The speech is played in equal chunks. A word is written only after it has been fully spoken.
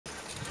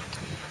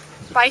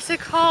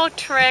Bicycle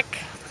trick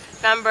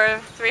number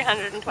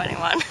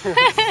 321.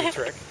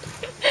 Trick.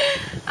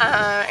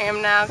 I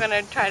am now going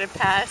to try to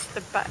pass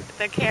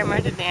the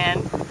camera to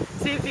Dan.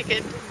 See if he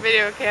could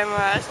video camera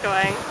us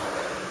going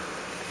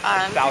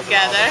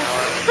together.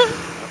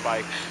 On a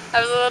bike.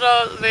 I was a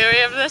little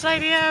leery of this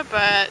idea,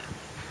 but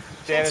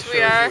Dan since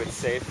we are it's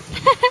safe.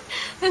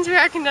 since we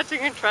are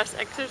conducting a trust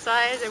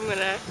exercise, I'm going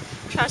to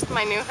trust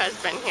my new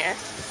husband here.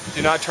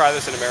 Do not try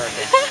this in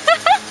America.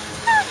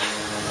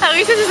 At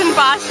least this is in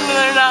Boston and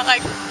they're not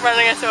like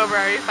running us over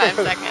every 5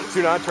 seconds.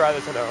 Do not try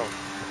this at home.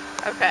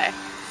 Okay.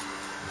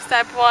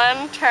 Step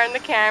 1, turn the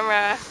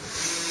camera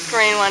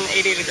screen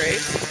 180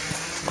 degrees.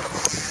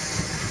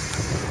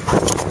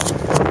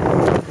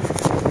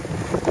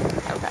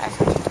 Okay.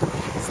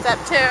 Step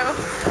 2,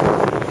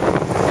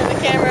 turn the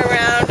camera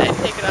around and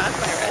take it off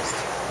my wrist.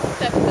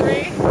 Step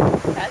 3,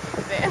 pass it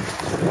to Dan.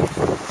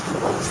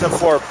 Step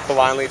 4,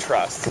 blindly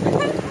trust.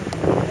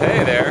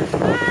 Hey there.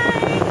 Hi.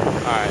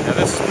 Alright, now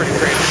this is pretty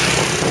crazy.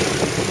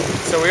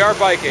 So we are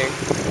biking.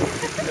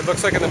 It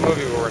looks like in the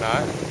movie, but we're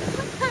not.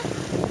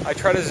 I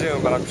try to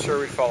zoom, but I'm sure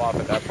we'd fall off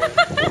at that point.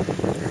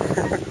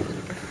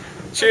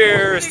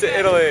 Cheers to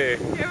Italy!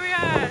 Here we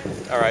are.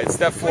 Alright,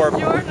 step 4.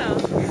 Buongiorno.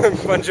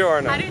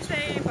 Buongiorno. How do you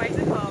say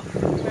bicycle?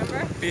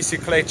 Remember?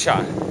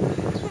 Bicicletta.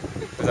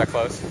 Was that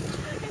close?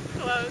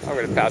 Close. I'm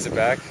going to pass it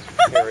back.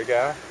 Here we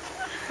go.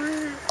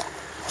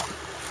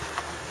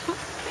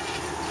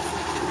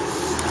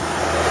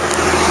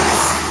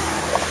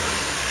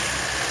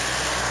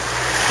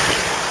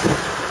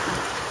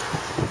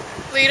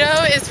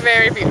 Lido is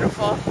very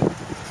beautiful,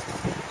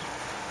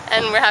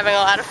 and we're having a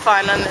lot of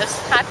fun on this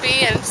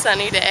happy and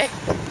sunny day.